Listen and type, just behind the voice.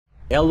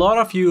A lot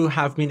of you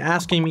have been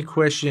asking me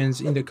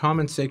questions in the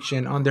comment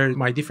section under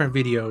my different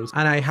videos,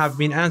 and I have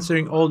been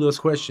answering all those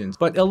questions.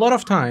 But a lot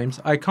of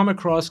times I come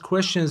across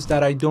questions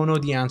that I don't know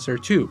the answer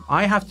to.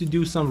 I have to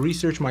do some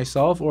research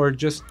myself or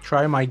just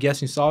try my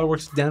guess in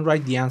SolidWorks, then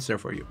write the answer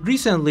for you.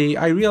 Recently,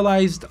 I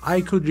realized I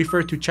could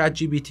refer to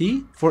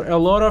ChatGPT for a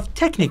lot of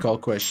technical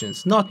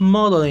questions, not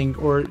modeling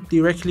or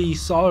directly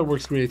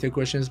SolidWorks related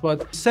questions,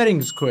 but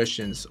settings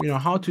questions. You know,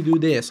 how to do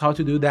this, how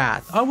to do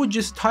that. I would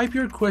just type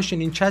your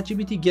question in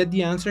ChatGPT, get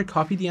the answer,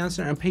 copy the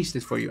answer, and paste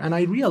it for you. And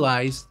I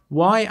realized,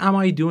 why am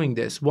I doing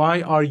this?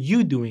 Why are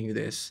you doing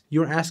this?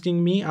 You're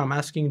asking me, I'm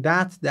asking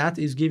that, that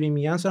is giving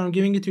me answer, I'm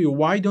giving it to you.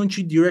 Why don't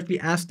you directly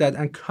ask that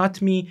and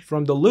cut me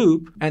from the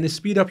loop and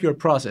speed up your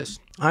process?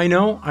 I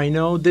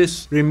know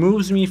this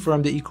removes me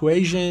from the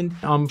equation.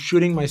 I'm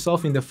shooting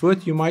myself in the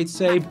foot, you might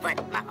say,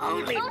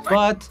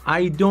 but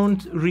I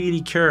don't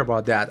really care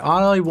about that.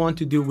 All I want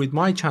to do with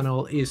my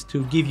channel is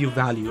to give you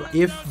value.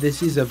 If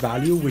this is a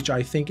value, which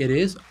I think it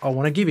is, I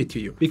want to give it to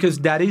you because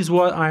that is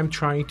what I'm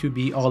trying to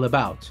be all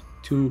about.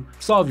 To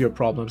solve your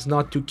problems,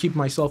 not to keep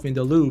myself in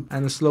the loop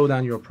and slow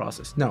down your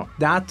process. No,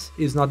 that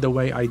is not the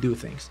way I do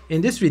things.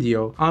 In this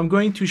video, I'm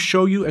going to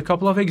show you a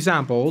couple of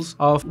examples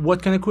of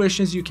what kind of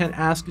questions you can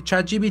ask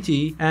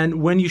ChatGPT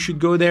and when you should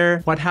go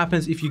there, what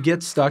happens if you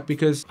get stuck,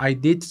 because I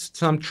did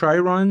some try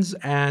runs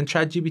and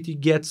ChatGPT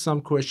gets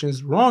some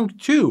questions wrong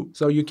too.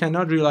 So you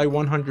cannot rely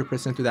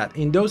 100% to that.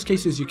 In those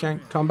cases, you can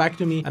come back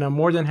to me and I'm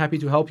more than happy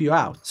to help you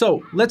out.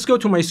 So let's go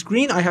to my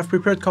screen. I have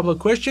prepared a couple of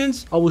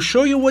questions. I will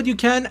show you what you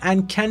can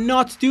and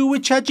cannot do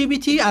with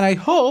ChatGPT, and I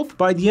hope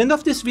by the end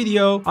of this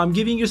video I'm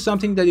giving you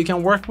something that you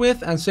can work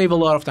with and save a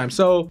lot of time.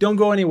 So don't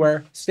go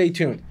anywhere, stay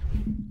tuned.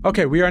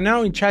 Okay, we are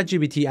now in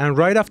ChatGPT, and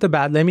right off the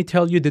bat, let me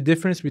tell you the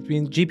difference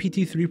between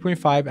GPT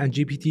 3.5 and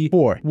GPT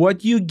 4.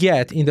 What you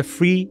get in the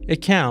free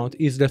account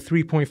is the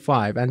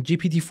 3.5, and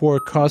GPT 4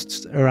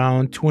 costs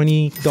around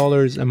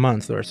 $20 a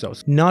month or so.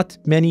 Not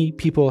many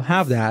people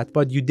have that,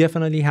 but you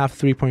definitely have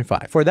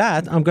 3.5. For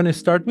that, I'm going to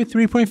start with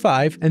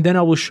 3.5, and then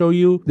I will show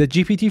you the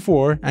GPT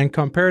 4 and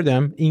compare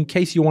them in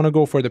case you want to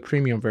go for the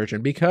premium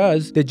version,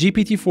 because the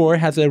GPT 4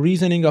 has a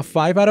reasoning of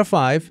 5 out of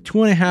 5,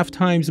 2.5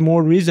 times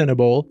more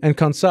reasonable and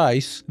concise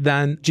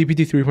than GPT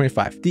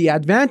 3.5. The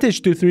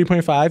advantage to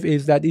 3.5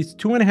 is that it's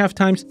 2.5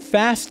 times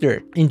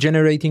faster in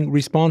generating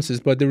responses,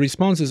 but the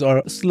responses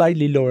are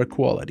slightly lower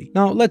quality.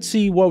 Now let's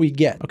see what we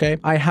get. Okay,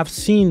 I have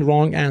seen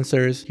wrong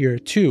answers here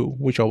too,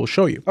 which I will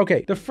show you.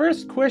 Okay, the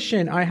first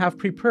question I have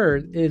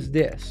prepared is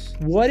this: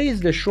 what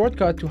is the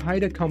shortcut to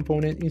hide a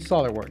component in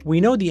SolidWorks?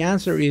 We know the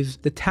answer is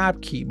the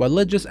tab key, but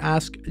let's just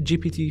ask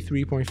GPT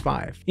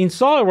 3.5. In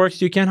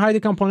SolidWorks, you can hide a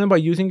component by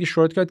using the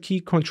shortcut key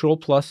Control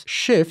plus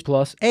Shift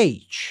plus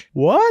H.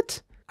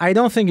 What? I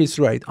don't think it's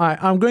right.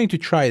 I'm going to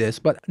try this,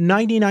 but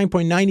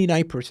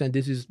 99.99%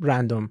 this is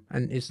random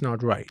and it's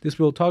not right. This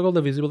will toggle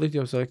the visibility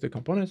of selected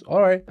components.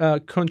 All right,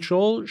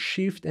 Control,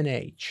 Shift, and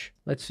H.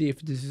 Let's see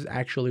if this is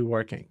actually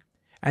working.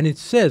 And it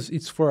says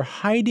it's for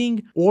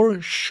hiding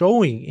or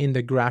showing in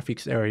the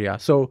graphics area.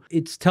 So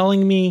it's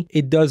telling me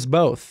it does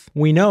both.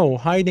 We know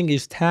hiding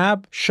is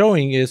tab,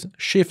 showing is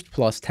Shift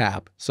plus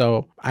tab.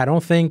 So I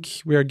don't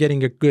think we're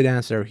getting a good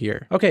answer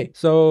here. Okay,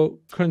 so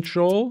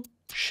Control,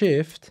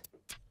 Shift,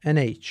 and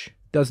H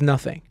does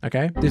nothing.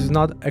 Okay, this is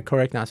not a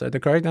correct answer. The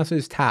correct answer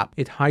is tab.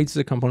 It hides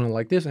the component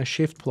like this, and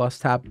Shift plus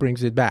tab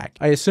brings it back.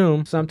 I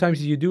assume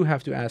sometimes you do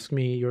have to ask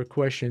me your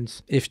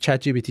questions if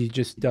ChatGPT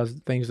just does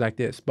things like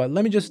this. But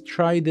let me just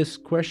try this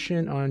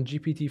question on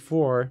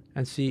GPT-4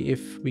 and see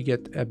if we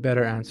get a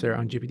better answer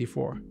on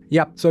GPT-4.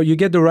 Yep, so you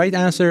get the right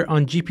answer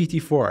on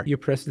GPT-4. You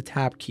press the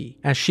tab key,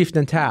 and Shift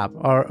and tab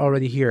are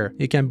already here.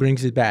 It can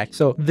brings it back.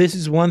 So this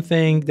is one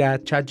thing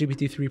that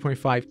ChatGPT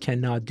 3.5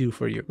 cannot do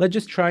for you. Let's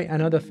just try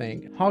another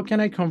thing. How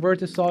can I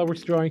convert a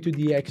SolidWorks drawing to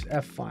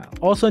DXF file?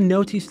 Also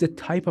notice the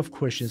type of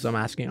questions I'm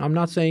asking. I'm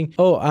not saying,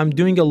 oh, I'm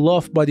doing a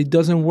loft, but it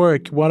doesn't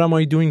work. What am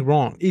I doing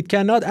wrong? It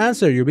cannot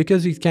answer you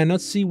because it cannot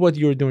see what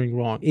you're doing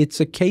wrong. It's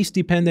a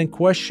case-dependent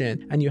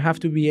question, and you have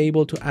to be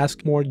able to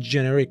ask more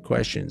generic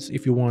questions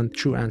if you want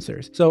true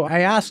answers. So I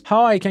asked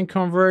how I can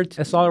convert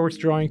a SolidWorks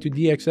drawing to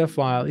DXF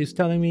file. It's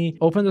telling me,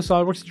 open the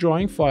SolidWorks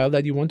drawing file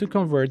that you want to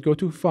convert, go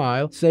to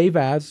File, Save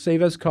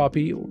as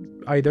Copy,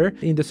 either.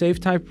 In the Save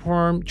Type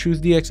form, choose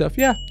DXF.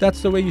 Yeah,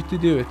 that's the way you to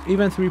do it.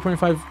 Even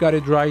 3.5 got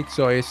it right,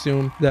 so I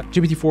assume that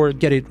GPT-4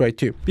 get it right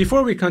too.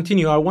 Before we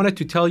continue, I wanted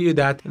to tell you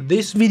that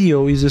this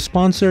video is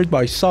sponsored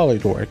by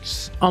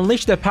SolidWorks.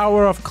 Unleash the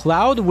power of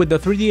cloud with the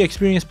 3D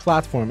Experience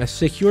platform, a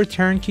secure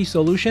turnkey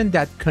solution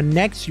that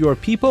connects your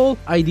people,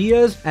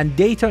 ideas, and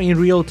data in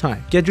real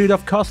time. Get rid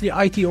of costly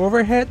IT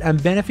overhead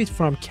and benefit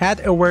from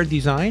CAD-aware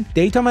design,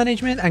 data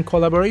management, and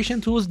collaboration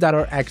tools that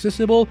are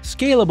accessible,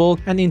 scalable,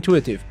 and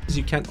intuitive.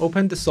 You can open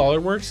open the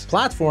SolidWorks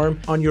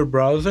platform on your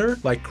browser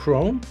like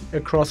Chrome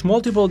across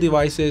multiple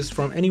devices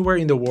from anywhere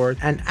in the world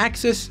and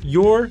access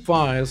your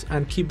files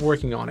and keep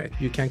working on it.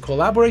 You can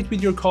collaborate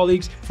with your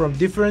colleagues from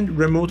different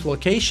remote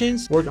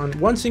locations, work on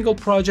one single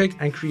project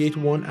and create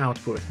one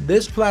output.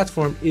 This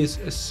platform is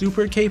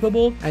super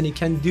capable and it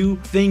can do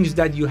things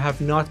that you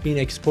have not been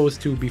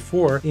exposed to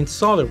before in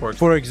SolidWorks.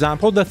 For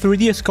example, the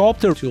 3D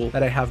Sculptor tool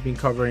that I have been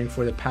covering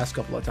for the past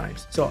couple of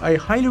times. So I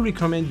highly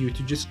recommend you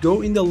to just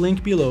go in the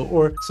link below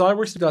or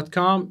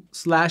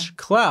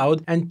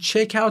solidworks.com/cloud and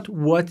check out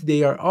what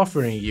they are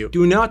offering you.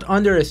 Do not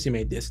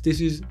underestimate this. This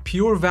is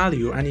pure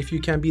value, and if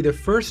you can be the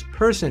first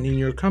person in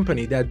your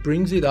company that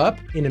brings it up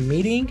in a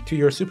meeting to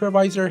your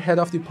supervisor, head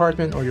of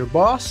department, or your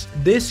boss,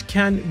 this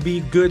can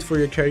be good for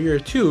your career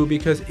too,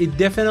 because it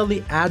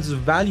definitely adds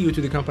value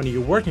to the company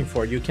you're working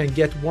for. You can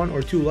get 1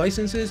 or 2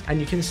 licenses and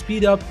you can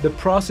speed up the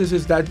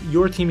processes that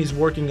your team is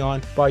working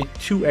on by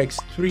 2x,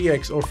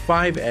 3x, or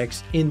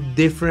 5x in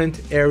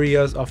different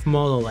areas of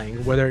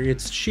modeling, whether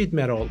it's sheet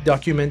metal,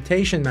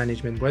 documentation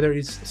management, whether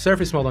it's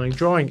surface modeling,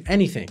 drawing,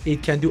 anything.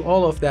 It can do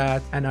all of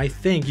that, and I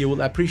think you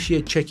will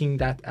appreciate checking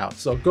that out.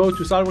 So go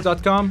to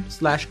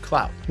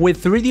solidworks.com/cloud.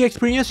 With 3D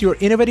experience, your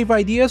innovative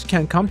ideas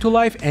can come to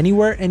life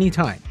anywhere,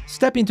 anytime.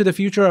 Step into the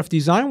future of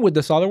design with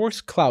the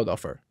SolidWorks Cloud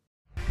offer.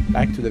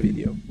 Back to the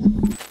video.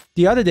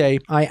 The other day,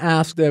 I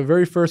asked the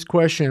very first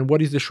question, what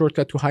is the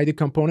shortcut to hide a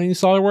component in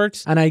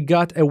SolidWorks? And I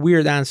got a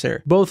weird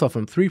answer. Both of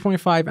them,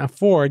 3.5 and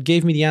 4,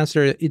 gave me the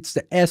answer. It's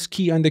the S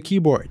key on the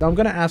keyboard. I'm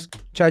going to ask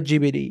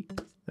ChatGPT.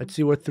 Let's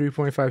see what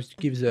 3.5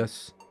 gives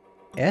us.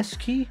 S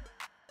key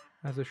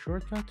as a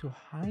shortcut to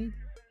hide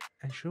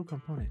and show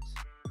components.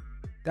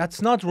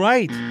 That's not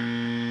right.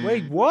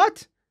 Wait,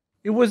 what?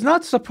 It was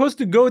not supposed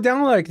to go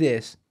down like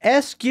this.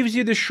 S gives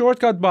you the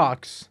shortcut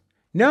box.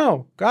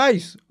 No,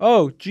 guys.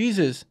 Oh,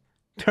 Jesus.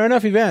 Turn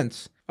off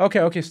events.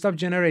 Okay, stop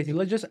generating.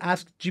 Let's just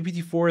ask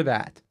GPT-4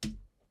 that.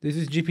 This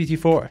is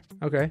GPT-4.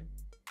 Okay.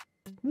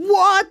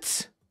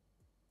 What?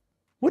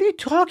 What are you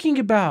talking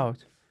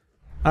about?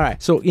 All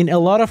right, so in a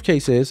lot of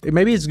cases,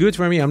 maybe it's good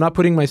for me. I'm not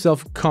putting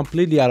myself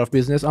completely out of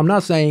business. I'm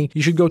not saying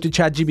you should go to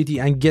ChatGPT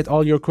and get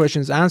all your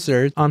questions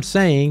answered. I'm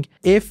saying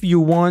if you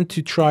want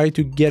to try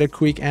to get a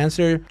quick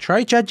answer,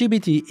 try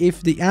ChatGPT.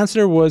 If the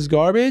answer was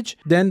garbage,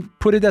 then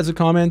put it as a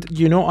comment.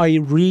 You know, I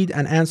read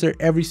and answer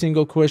every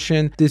single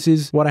question. This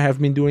is what I have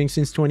been doing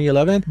since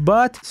 2011,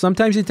 but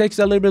sometimes it takes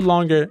a little bit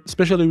longer,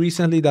 especially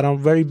recently that I'm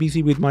very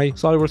busy with my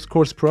SolidWorks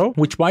Course Pro,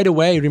 which by the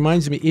way,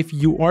 reminds me, if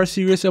you are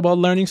serious about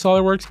learning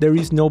SolidWorks, there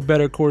is no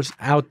better course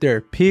out there,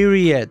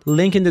 period.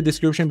 Link in the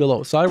description below,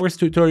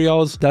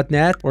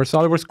 solidworkstutorials.net or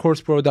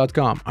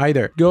solidworkscoursepro.com.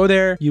 Either go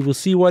there, you will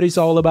see what it's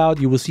all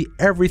about. You will see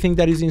everything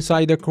that is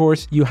inside the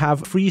course. You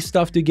have free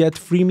stuff to get,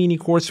 free mini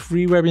course,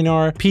 free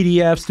webinar,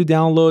 PDFs to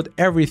download.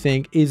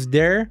 Everything is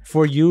there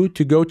for you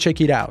to go check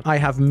it out. I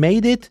have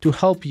made it to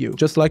help you,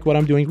 just like what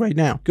I'm doing right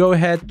now. Go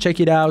ahead, check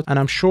it out, and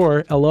I'm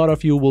sure a lot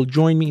of you will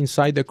join me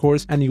inside the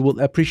course and you will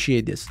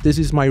appreciate this. This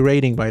is my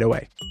rating, by the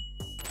way.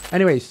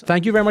 Anyways,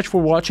 thank you very much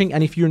for watching,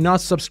 and if you're not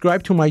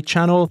subscribed to my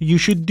channel, you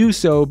should do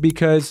so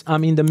because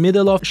I'm in the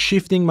middle of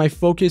shifting my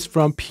focus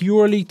from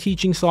purely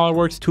teaching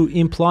SolidWorks to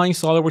implying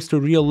SolidWorks to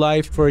real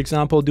life. For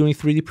example, doing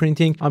 3D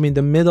printing. I'm in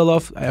the middle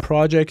of a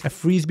project, a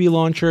Frisbee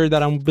launcher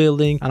that I'm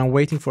building, and I'm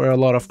waiting for a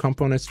lot of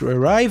components to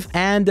arrive,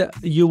 and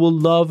you will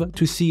love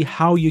to see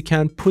how you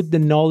can put the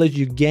knowledge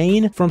you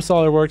gain from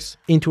SolidWorks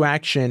into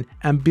action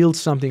and build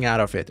something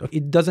out of it.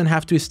 It doesn't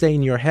have to stay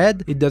in your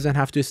head. It doesn't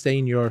have to stay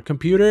in your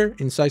computer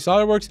inside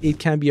SolidWorks. It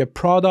can be a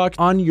product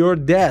on your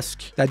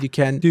desk that you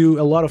can do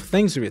a lot of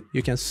things with.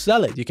 You can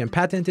sell it, you can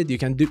patent it, you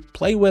can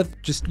play with,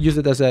 just use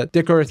it as a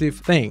decorative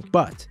thing.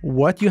 But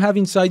what you have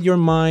inside your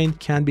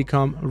mind can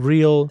become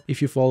real if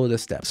you follow the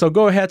steps. So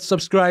go ahead,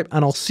 subscribe,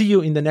 and I'll see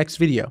you in the next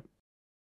video.